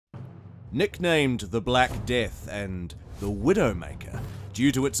Nicknamed the Black Death and the Widowmaker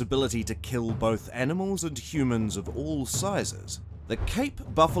due to its ability to kill both animals and humans of all sizes, the Cape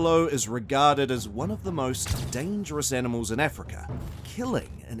buffalo is regarded as one of the most dangerous animals in Africa,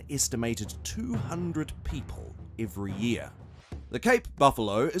 killing an estimated 200 people every year. The Cape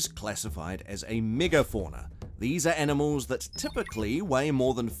buffalo is classified as a megafauna. These are animals that typically weigh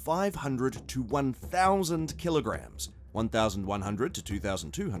more than 500 to 1,000 kilograms, 1,100 to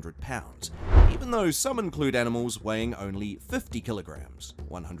 2,200 pounds, even though some include animals weighing only 50 kilograms,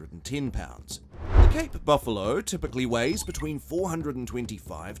 110 pounds. The Cape buffalo typically weighs between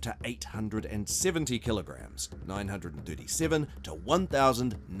 425 to 870 kilograms, 937 to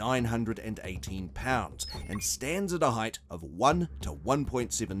 1,918 pounds, and stands at a height of 1 to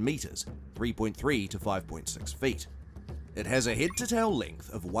 1.7 meters, 3.3 to 5.6 feet. It has a head-to-tail length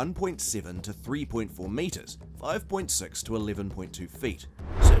of 1.7 to 3.4 meters, 5.6 to 11.2 feet,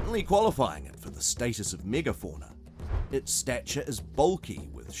 certainly qualifying it for the status of megafauna. Its stature is bulky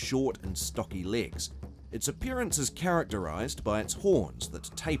with short and stocky legs. Its appearance is characterized by its horns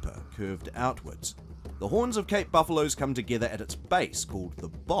that taper curved outwards. The horns of Cape buffaloes come together at its base, called the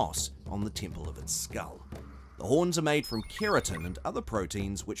boss, on the temple of its skull. The horns are made from keratin and other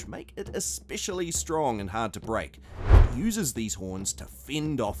proteins which make it especially strong and hard to break. It uses these horns to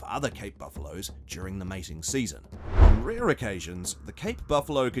fend off other Cape buffaloes during the mating season. On rare occasions, the Cape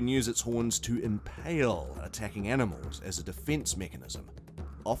buffalo can use its horns to impale attacking animals as a defense mechanism,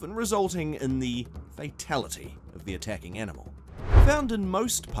 often resulting in the fatality of the attacking animal. Found in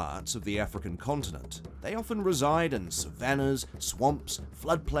most parts of the African continent, they often reside in savannas, swamps,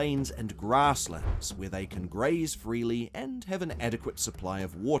 floodplains, and grasslands where they can graze freely and have an adequate supply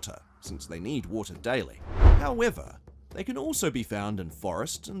of water, since they need water daily. However, they can also be found in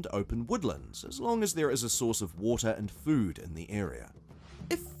forests and open woodlands, as long as there is a source of water and food in the area.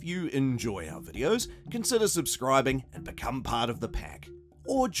 If you enjoy our videos, consider subscribing and become part of the pack,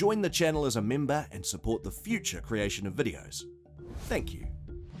 or join the channel as a member and support the future creation of videos. Thank you.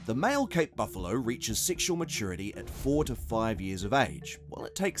 The male Cape buffalo reaches sexual maturity at 4 to 5 years of age, while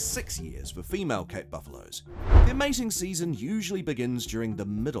it takes 6 years for female Cape buffaloes. Their mating season usually begins during the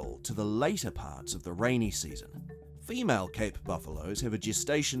middle to the later parts of the rainy season. Female Cape buffaloes have a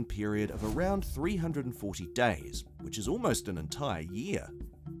gestation period of around 340 days, which is almost an entire year.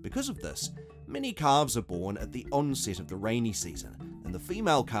 Because of this, many calves are born at the onset of the rainy season, and the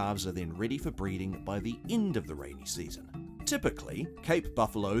female calves are then ready for breeding by the end of the rainy season. Typically, Cape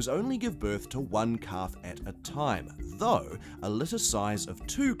buffaloes only give birth to one calf at a time, though a litter size of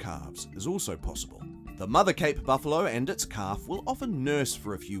 2 calves is also possible. The mother Cape buffalo and its calf will often nurse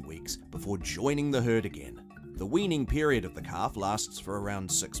for a few weeks before joining the herd again. The weaning period of the calf lasts for around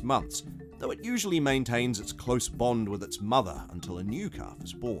 6 months, though it usually maintains its close bond with its mother until a new calf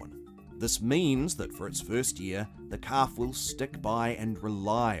is born. This means that for its first year, the calf will stick by and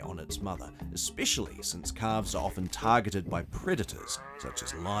rely on its mother, especially since calves are often targeted by predators such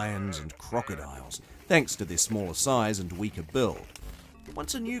as lions and crocodiles, thanks to their smaller size and weaker build.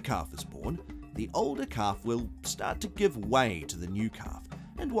 Once a new calf is born, the older calf will start to give way to the new calf,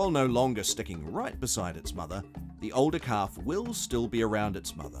 and while no longer sticking right beside its mother, the older calf will still be around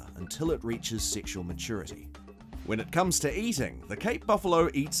its mother until it reaches sexual maturity. When it comes to eating, the Cape buffalo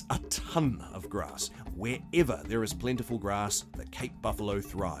eats a ton of grass. Wherever there is plentiful grass, the Cape buffalo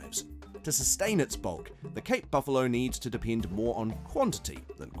thrives. To sustain its bulk, the Cape buffalo needs to depend more on quantity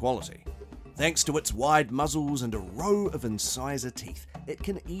than quality. Thanks to its wide muzzles and a row of incisor teeth, it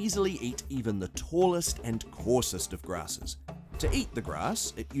can easily eat even the tallest and coarsest of grasses. To eat the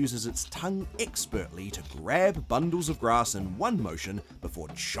grass, it uses its tongue expertly to grab bundles of grass in one motion before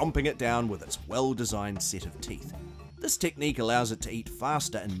chomping it down with its well-designed set of teeth. This technique allows it to eat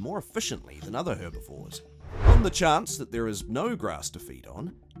faster and more efficiently than other herbivores. On the chance that there is no grass to feed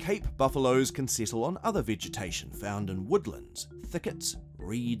on, Cape buffaloes can settle on other vegetation found in woodlands, thickets,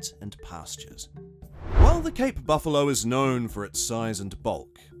 reeds, and pastures. While the Cape buffalo is known for its size and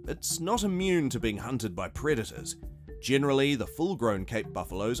bulk, it's not immune to being hunted by predators. Generally, the full-grown Cape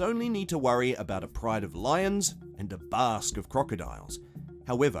buffaloes only need to worry about a pride of lions and a basque of crocodiles.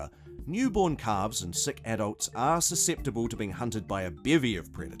 However, newborn calves and sick adults are susceptible to being hunted by a bevy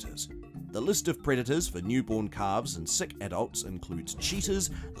of predators. The list of predators for newborn calves and sick adults includes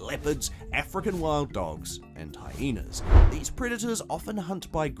cheetahs, leopards, African wild dogs, and hyenas. These predators often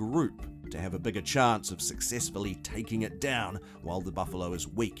hunt by group to have a bigger chance of successfully taking it down while the buffalo is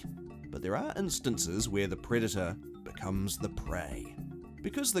weak. But there are instances where the predator becomes the prey.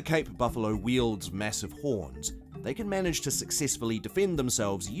 Because the Cape buffalo wields massive horns, they can manage to successfully defend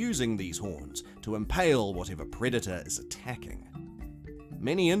themselves using these horns to impale whatever predator is attacking.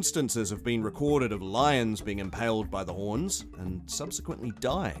 Many instances have been recorded of lions being impaled by the horns and subsequently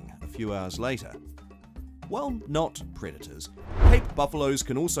dying a few hours later. While not predators, Cape buffaloes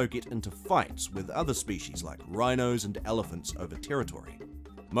can also get into fights with other species like rhinos and elephants over territory.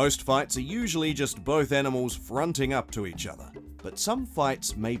 Most fights are usually just both animals fronting up to each other, but some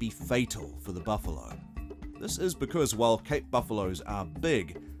fights may be fatal for the buffalo. This is because while Cape buffaloes are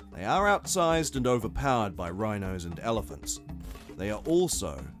big, they are outsized and overpowered by rhinos and elephants. They are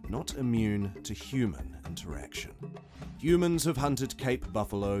also not immune to human interaction. Humans have hunted Cape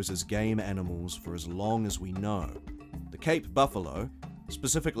buffaloes as game animals for as long as we know. The Cape buffalo,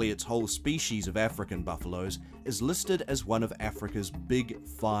 specifically its whole species of African buffaloes, is listed as one of Africa's big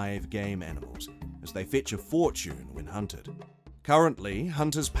 5 game animals, as they fetch a fortune when hunted. Currently,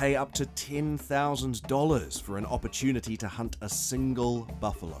 hunters pay up to $10,000 for an opportunity to hunt a single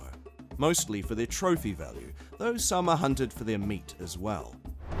buffalo, mostly for their trophy value, though some are hunted for their meat as well.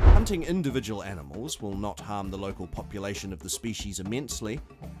 Hunting individual animals will not harm the local population of the species immensely,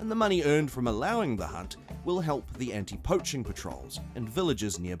 and the money earned from allowing the hunt will help the anti-poaching patrols and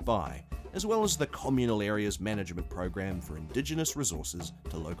villages nearby, as well as the Communal Areas Management Program for indigenous resources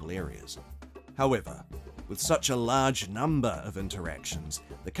to local areas. However, with such a large number of interactions,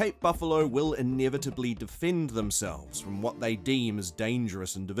 the Cape buffalo will inevitably defend themselves from what they deem as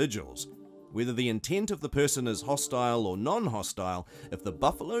dangerous individuals. Whether the intent of the person is hostile or non-hostile, if the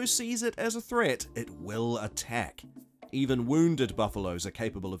buffalo sees it as a threat, it will attack. Even wounded buffaloes are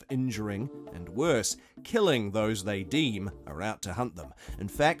capable of injuring, and worse, killing those they deem are out to hunt them. In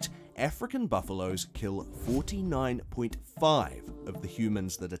fact, African buffaloes kill 49.5% of the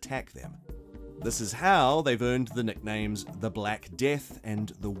humans that attack them. This is how they've earned the nicknames the Black Death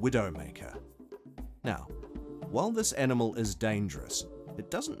and the Widowmaker. Now, while this animal is dangerous, it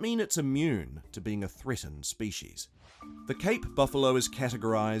doesn't mean it's immune to being a threatened species. The Cape buffalo is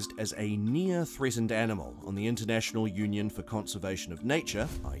categorized as a near-threatened animal on the International Union for Conservation of Nature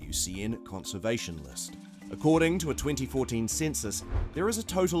 (IUCN) conservation list. According to a 2014 census, there is a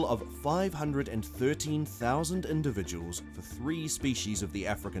total of 513,000 individuals for 3 species of the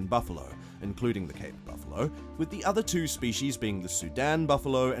African buffalo, including the Cape buffalo, with the other 2 species being the Sudan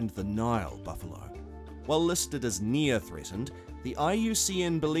buffalo and the Nile buffalo. While listed as near-threatened, the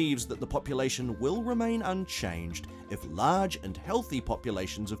IUCN believes that the population will remain unchanged if large and healthy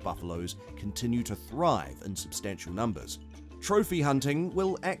populations of buffaloes continue to thrive in substantial numbers. Trophy hunting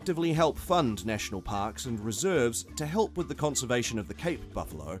will actively help fund national parks and reserves to help with the conservation of the Cape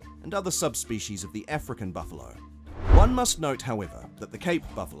buffalo and other subspecies of the African buffalo. One must note, however, that the Cape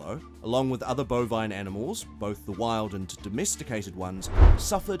buffalo, along with other bovine animals, both the wild and domesticated ones,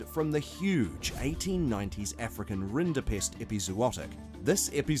 suffered from the huge 1890s African rinderpest epizootic.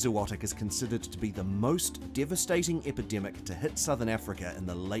 This epizootic is considered to be the most devastating epidemic to hit southern Africa in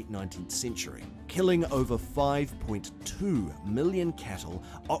the late 19th century, killing over 5.2 million cattle,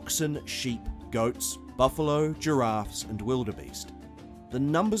 oxen, sheep, goats, buffalo, giraffes, and wildebeest. The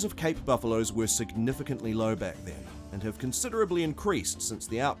numbers of Cape buffaloes were significantly low back then, and have considerably increased since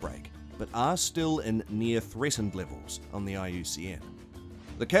the outbreak, but are still in near-threatened levels on the IUCN.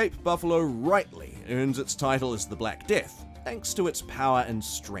 The Cape buffalo rightly earns its title as the Black Death, thanks to its power and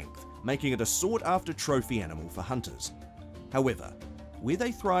strength, making it a sought-after trophy animal for hunters. However, where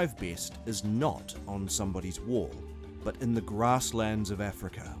they thrive best is not on somebody's wall, but in the grasslands of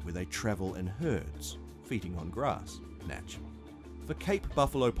Africa, where they travel in herds, feeding on grass, naturally. For Cape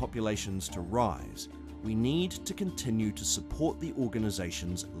buffalo populations to rise, we need to continue to support the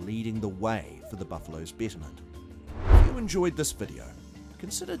organisations leading the way for the buffalo's betterment. If you enjoyed this video,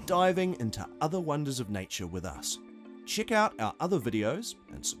 consider diving into other wonders of nature with us. Check out our other videos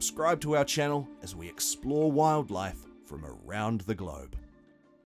and subscribe to our channel as we explore wildlife from around the globe.